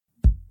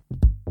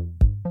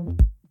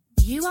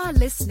You are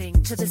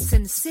listening to the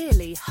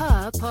Sincerely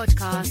Her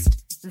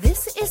podcast.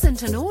 This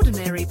isn't an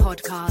ordinary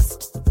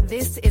podcast.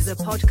 This is a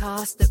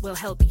podcast that will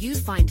help you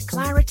find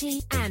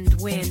clarity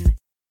and win.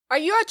 Are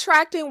you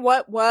attracting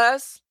what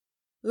was?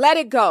 Let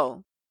it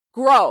go.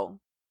 Grow.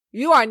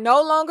 You are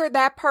no longer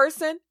that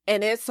person,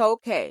 and it's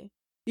okay.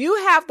 You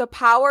have the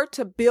power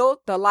to build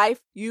the life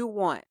you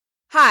want.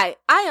 Hi,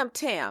 I am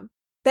Tam.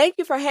 Thank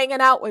you for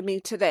hanging out with me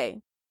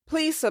today.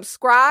 Please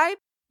subscribe,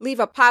 leave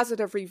a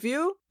positive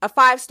review, a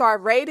 5-star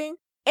rating,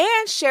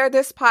 and share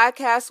this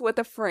podcast with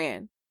a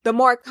friend. The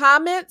more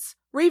comments,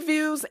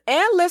 reviews,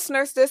 and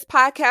listeners this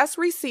podcast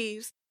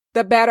receives,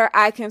 the better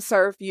I can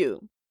serve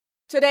you.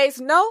 Today's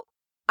note,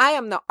 I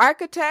am the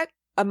architect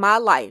of my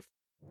life.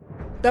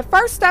 The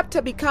first step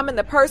to becoming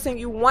the person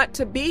you want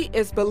to be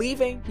is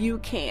believing you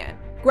can.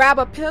 Grab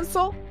a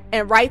pencil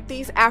and write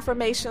these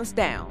affirmations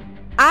down.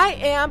 I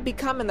am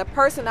becoming the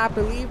person I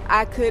believe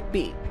I could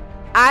be.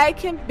 I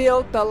can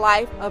build the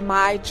life of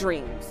my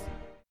dreams.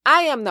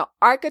 I am the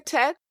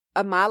architect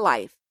of my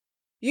life.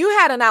 You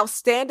had an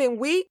outstanding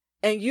week,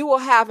 and you will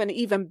have an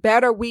even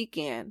better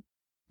weekend.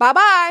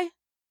 Bye-bye.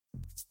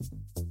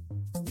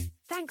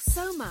 Thanks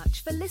so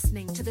much for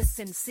listening to the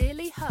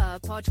Sincerely Her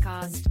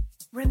podcast.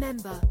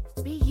 Remember,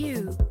 be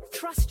you,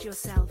 trust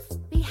yourself,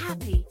 be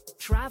happy,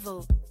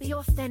 travel, be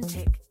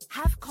authentic,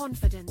 have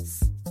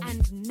confidence,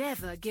 and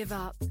never give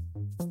up.